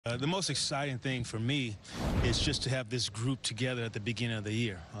The most exciting thing for me is just to have this group together at the beginning of the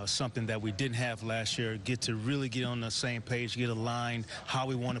year, something that we didn't have last year, get to really get on the same page, get aligned, how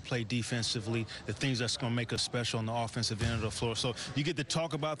we want to play defensively, the things that's going to make us special on the offensive end of the floor. So you get to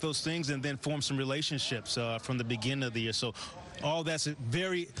talk about those things and then form some relationships from the beginning of the year. So all that's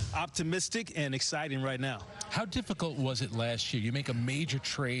very optimistic and exciting right now. How difficult was it last year? You make a major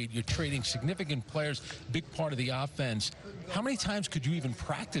trade, you're trading significant players, big part of the offense. How many times could you even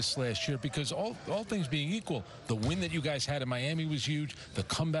practice last year? Because all things being equal, the win that you guys had in Miami was huge, the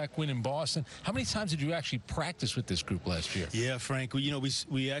comeback win in Boston. How many times did you actually practice with this group last year? Yeah, Frank,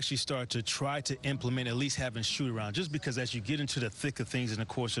 we actually started to try to implement at least having shoot around, just because as you get into the thick of things in the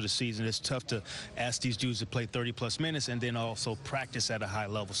course of the season, it's tough to ask these dudes to play 30-plus minutes and then also practice at a high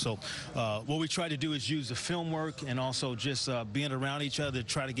level. So what we try to do is use the film work and also just being around each other to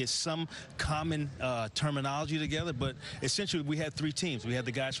try to get some common terminology together. But essentially, we had three teams. We had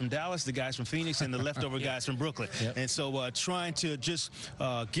the guys from Dallas, the guys from Phoenix, and the leftover guys from Brooklyn. Yep. And so trying to just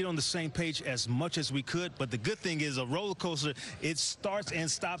get on the same page as much as we could. But the good thing is a roller coaster, it starts and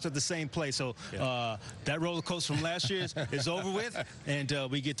stops at the same place. So that roller coaster from last year is over with, and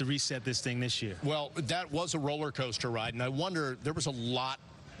we get to reset this thing this year. Well, that was a roller coaster ride, and I wonder, there was a lot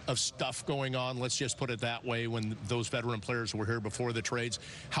of stuff going on, let's just put it that way, when those veteran players were here before the trades.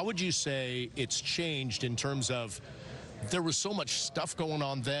 How would you say it's changed in terms of, there was so much stuff going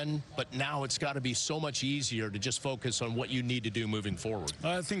on then, but now it's got to be so much easier to just focus on what you need to do moving forward?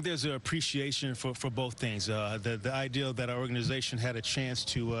 I think there's an appreciation for both things. The idea that our organization had a chance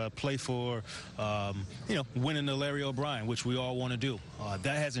to play for, winning the Larry O'Brien, which we all want to do.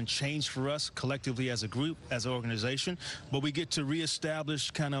 That hasn't changed for us collectively as a group, as an organization, but we get to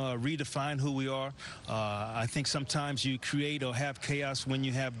reestablish, kind of redefine who we are. I think sometimes you create or have chaos when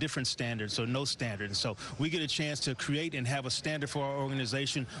you have different standards or no standard. And so we get a chance to create and have a standard for our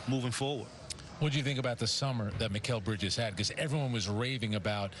organization moving forward. What do you think about the summer that Mikal Bridges had? Because everyone was raving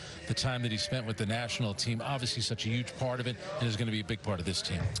about the time that he spent with the national team. Obviously, such a huge part of it, and is going to be a big part of this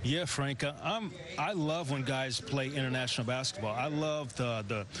team. Yeah, Frank, I love when guys play international basketball. I love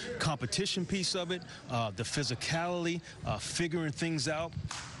the competition piece of it, the physicality, figuring things out.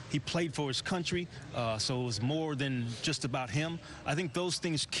 He played for his country, so it was more than just about him. I think those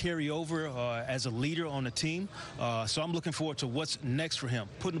things carry over as a leader on the team. So I'm looking forward to what's next for him,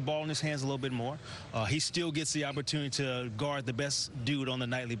 putting the ball in his hands a little bit more. He still gets the opportunity to guard the best dude on a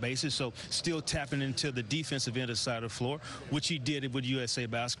nightly basis, so still tapping into the defensive end of the side of the floor, which he did with USA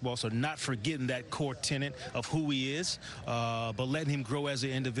Basketball. So not forgetting that core tenet of who he is, but letting him grow as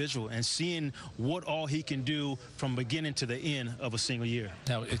an individual and seeing what all he can do from beginning to the end of a single year.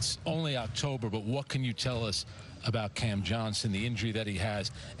 Now, it's only October, but what can you tell us about Cam Johnson, the injury that he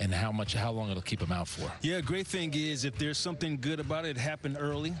has, and how long it'll keep him out for? Yeah, great thing is if there's something good about it, it happened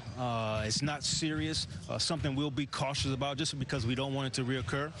early. It's not serious. Something we'll be cautious about just because we don't want it to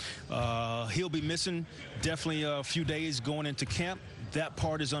reoccur. He'll be missing definitely a few days going into camp. That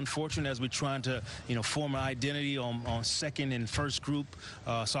part is unfortunate as we're trying to, form an identity on second and first group.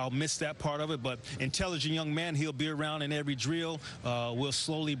 So I'll miss that part of it. But intelligent young man, he'll be around in every drill. We'll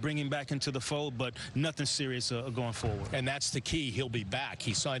slowly bring him back into the fold, but nothing serious going forward. And that's the key. He'll be back.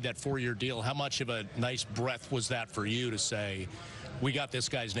 He signed that 4-year deal. How much of a nice breath was that for you to say, we got this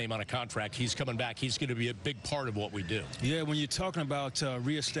guy's name on a contract, he's coming back, he's going to be a big part of what we do? Yeah, when you're talking about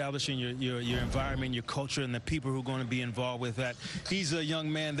reestablishing your environment, your culture, and the people who are going to be involved with that, he's a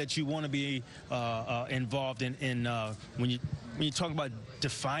young man that you want to be involved in when you talk about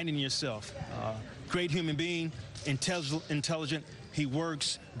defining yourself. Great human being, intelligent, he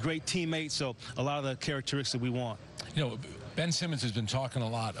works, great teammate, so a lot of the characteristics that we want. Ben Simmons has been talking a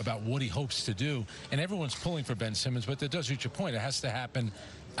lot about what he hopes to do, and everyone's pulling for Ben Simmons, but that does reach a point. It has to happen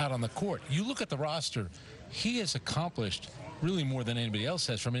out on the court. You look at the roster, he has accomplished really more than anybody else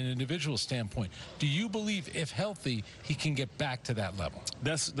has from an individual standpoint. Do you believe, if healthy, he can get back to that level?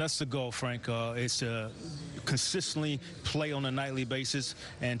 That's the goal, Frank. It's to consistently play on a nightly basis,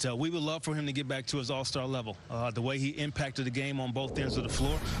 and we would love for him to get back to his all-star level. The way he impacted the game on both ends of the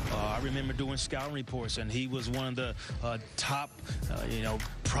floor, I remember doing scouting reports, and he was one of the top,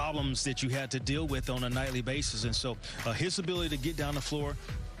 problems that you had to deal with on a nightly basis. And so his ability to get down the floor,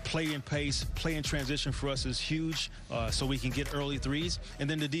 play in pace, play in transition for us is huge, so we can get early threes. And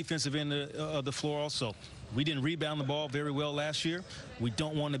then the defensive end of the floor also. We didn't rebound the ball very well last year. We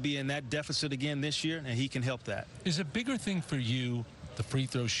don't want to be in that deficit again this year, and he can help that. Is a bigger thing for you the free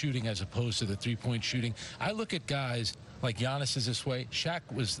throw shooting as opposed to the three-point shooting? I look at guys like Giannis is this way. Shaq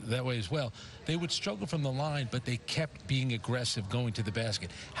was that way as well. They would struggle from the line, but they kept being aggressive, going to the basket.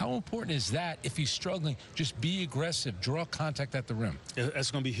 How important is that if he's struggling? Just be aggressive, draw contact at the rim.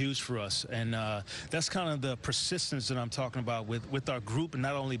 That's going to be huge for us, and that's kind of the persistence that I'm talking about with our group, and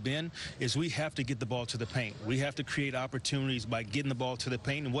not only Ben, is we have to get the ball to the paint. We have to create opportunities by getting the ball to the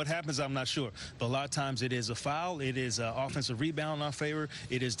paint, and what happens, I'm not sure. But a lot of times it is a foul, it is an offensive rebound in our favor,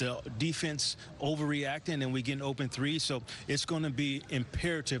 it is the defense overreacting, and we get an open three. So it's going to be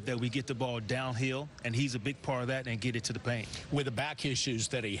imperative that we get the ball downhill, and he's a big part of that, and get it to the paint. With the back issues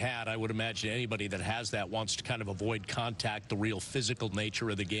that he had, I would imagine anybody that has that wants to kind of avoid contact, the real physical nature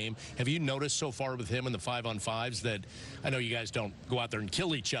of the game. Have you noticed so far with him in the 5-on-5s that, I know you guys don't go out there and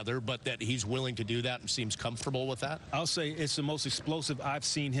kill each other, but that he's willing to do that and seems comfortable with that? I'll say it's the most explosive I've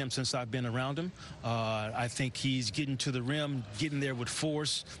seen him since I've been around him. I think he's getting to the rim, getting there with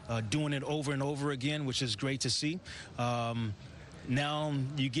force, doing it over and over again, which is great to see. Now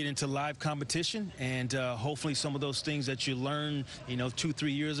you get into live competition, and hopefully some of those things that you learned,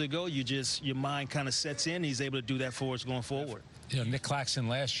 2-3 years ago, your mind kind of sets in. He's able to do that for us going forward. Nick Claxton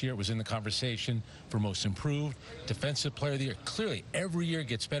last year was in the conversation for most improved, defensive player of the year. Clearly, every year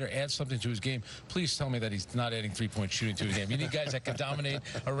gets better, adds something to his game. Please tell me that he's not adding three-point shooting to his game. You need guys that can dominate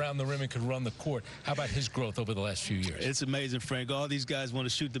around the rim and can run the court. How about his growth over the last few years? It's amazing, Frank. All these guys want to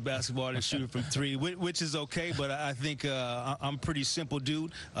shoot the basketball and shoot it from three, which is okay, but I think I'm a pretty simple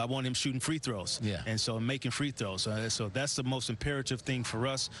dude. I want him shooting free throws. Yeah. And so making free throws. So that's the most imperative thing for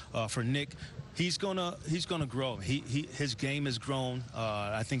us. For Nick, he's gonna grow. His game has grown.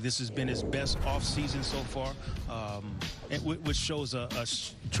 I think this has been his best off-season so far, which shows a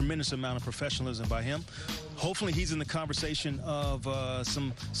tremendous amount of professionalism by him. Hopefully he's in the conversation of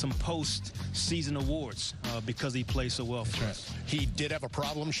some post-season awards because he plays so well for us. He did have a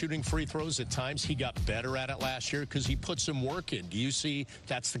problem shooting free throws at times. He got better at it last year because he put some work in. Do you see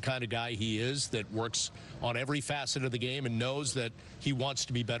that's the kind of guy he is, that works on every facet of the game and knows that he wants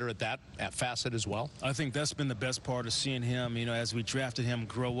to be better at that facet as well? I think that's been the best part of seeing him, as we drafted him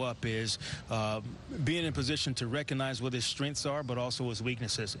grow up, is being in position to recognize what his strengths are, but also his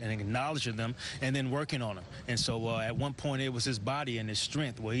weaknesses, and acknowledging them and then working on them. And so at one point it was his body and his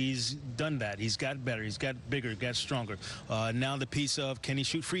strength. Well, he's done that. He's got better. He's got bigger, got stronger. Now the piece of, can he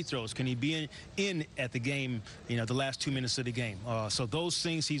shoot free throws? Can he be in at the game, the last 2 minutes of the game? So those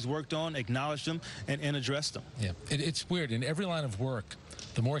things he's worked on, acknowledged them, and addressed them. Yeah, it's weird. In every line of work,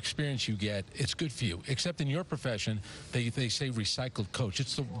 the more experience you get, it's good for you. Except in your profession, they say recycled coach.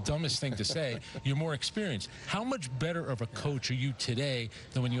 It's the dumbest thing to say. You're more experienced. How much better of a coach are you today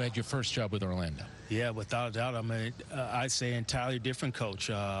than when you had your first job with Orlando? Yeah, without a doubt. I mean, I'd say entirely different coach.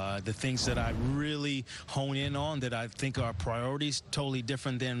 The things that I really hone in on that I think are priorities, totally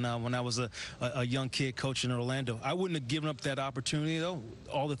different than when I was a young kid coaching in Orlando. I wouldn't have given up that opportunity, though.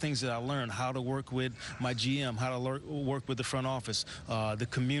 All the things that I learned, how to work with my GM, how to work with the front office, the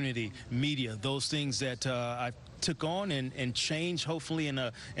community, media, those things that I took on and changed, hopefully in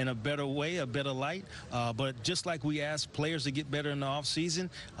a better way, a better light. But just like we ask players to get better in the offseason,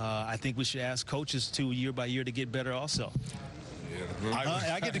 I think we should ask coaches to year by year to get better also.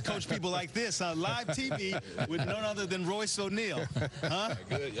 I get to coach people like this on live TV with none other than Royce O'Neal. Huh?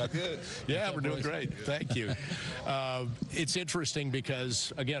 Y'all good. Yeah, we're doing great. Thank you. It's interesting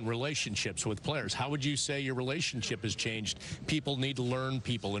because, again, relationships with players. How would you say your relationship has changed? People need to learn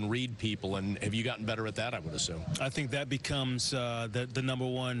people and read people, and have you gotten better at that, I would assume? I think that becomes the number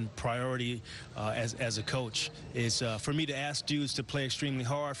one priority as a coach, is for me to ask dudes to play extremely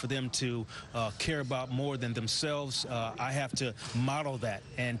hard, for them to care about more than themselves. I have to model that,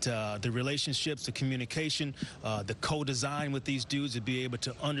 and the relationships, the communication, the co-design with these dudes, to be able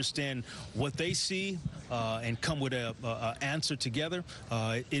to understand what they see and come with a answer together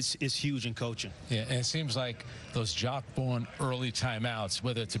is huge in coaching. Yeah, and it seems like those Jacque Vaughn early timeouts,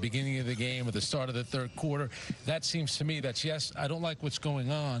 whether it's the beginning of the game or the start of the third quarter, that seems to me that's, yes, I don't like what's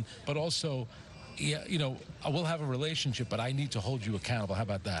going on, but also, yeah, we'll have a relationship, but I need to hold you accountable. How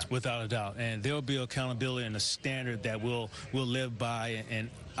about that? Without a doubt. And there'll be accountability and a standard that we'll live by. And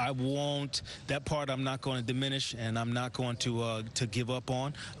I won't, that part I'm not going to diminish, and I'm not going to give up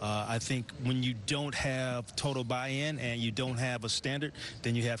on. I think when you don't have total buy-in and you don't have a standard,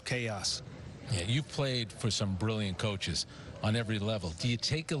 then you have chaos. Yeah, you've played for some brilliant coaches on every level. Do you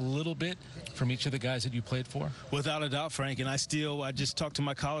take a little bit from each of the guys that you played for? Without a doubt, Frank. And I just talked to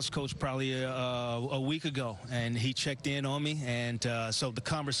my college coach probably a week ago, and he checked in on me. And so the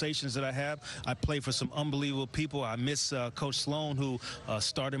conversations that I have, I play for some unbelievable people. I miss Coach Sloan, who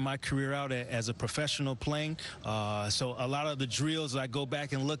started my career out as a professional playing. So a lot of the drills I go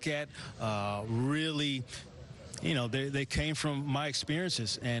back and look at really you know, they came from my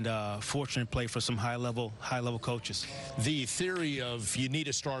experiences, and fortunate to play for some high-level coaches. The theory of you need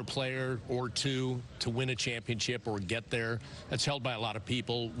a star player or two to win a championship or get there, that's held by a lot of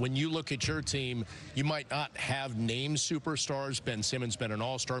people. When you look at your team, you might not have named superstars. Ben Simmons been an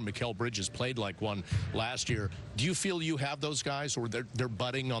all-star. Mikal Bridges played like one last year. Do you feel you have those guys, or they're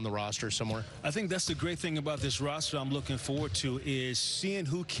budding on the roster somewhere? I think that's the great thing about this roster I'm looking forward to, is seeing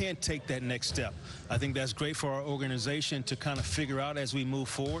who can take that next step. I think that's great for our organization to kind of figure out as we move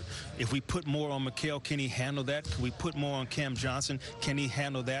forward. If we put more on Mikal, can he handle that? Can we put more on Cam Johnson? Can he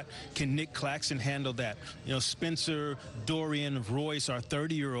handle that? Can Nick Claxton handle that? You know, Spencer, Dorian, Royce are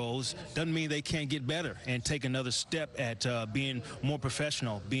 30-year-olds. Doesn't mean they can't get better and take another step at being more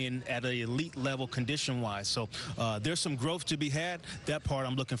professional, being at an elite level condition-wise. So there's some growth to be had. That part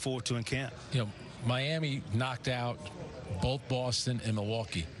I'm looking forward to in camp. You know, Miami knocked out both Boston and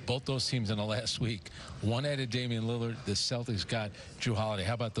Milwaukee, both those teams in the last week. One added Damian Lillard. The Celtics got Drew Holiday.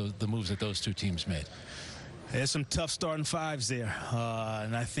 How about the moves that those two teams made? There's some tough starting fives there,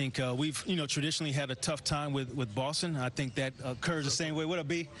 and I think we've, you know, traditionally had a tough time with Boston. I think that occurs the same way. What'll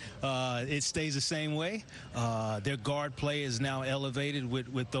be? It stays the same way. Their guard play is now elevated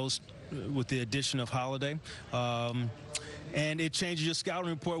with the addition of Holiday. And it changes your scouting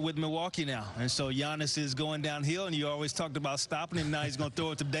report with Milwaukee now. And so Giannis is going downhill, and you always talked about stopping him. Now he's going to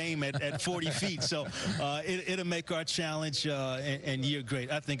throw it to Dame at 40 feet. So it'll make our challenge and year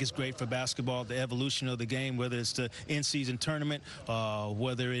great. I think it's great for basketball, the evolution of the game, whether it's the in-season tournament,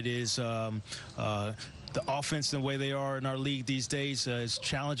 whether it is the offense and the way they are in our league these days is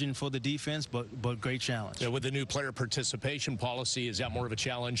challenging for the defense, but great challenge. Yeah, with the new player participation policy, is that more of a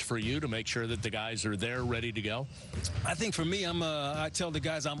challenge for you to make sure that the guys are there ready to go? I think for me, I tell the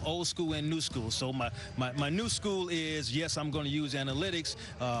guys I'm old school and new school. So my new school is, yes, I'm going to use analytics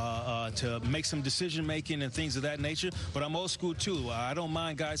to make some decision making and things of that nature, but I'm old school too. I don't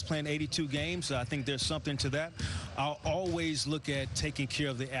mind guys playing 82 games. I think there's something to that. I'll always look at taking care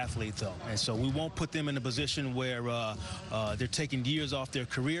of the athlete, though, and so we won't put them in a position where they're taking years off their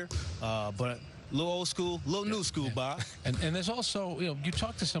career, but a little old school, a little new school, Bob. And there's also, you know, you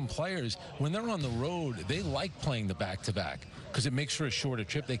talk to some players, when they're on the road, they like playing the back-to-back because it makes for a shorter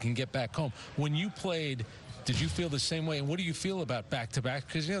trip. They can get back home. When you played, did you feel the same way? And what do you feel about back-to-back?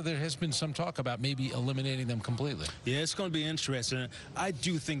 Because, you know, there has been some talk about maybe eliminating them completely. Yeah, it's going to be interesting. I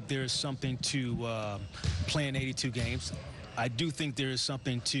do think there's something to playing 82 games. I do think there is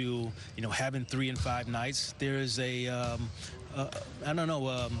something to, you know, having 3 and 5 nights. There is a, I don't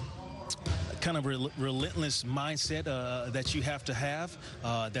know, kind of relentless mindset that you have to have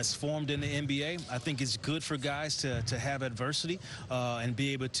that's formed in the NBA. I think it's good for guys to have adversity and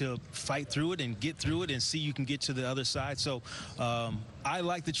be able to fight through it and get through it and see you can get to the other side. So I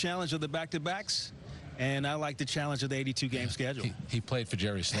like the challenge of the back-to-backs. And I like the challenge of the 82-game schedule. He played for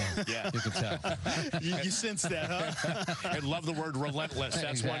Jerry Sloan. Yeah. You can tell. you sense that, huh? I love the word relentless.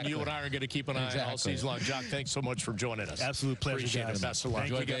 That's Exactly. one you and I are going to keep an eye on all season long. Jacque, thanks so much for joining us. Absolute pleasure, Appreciate guys. it. Best of luck.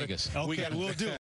 Enjoy Vegas. Okay, we'll do.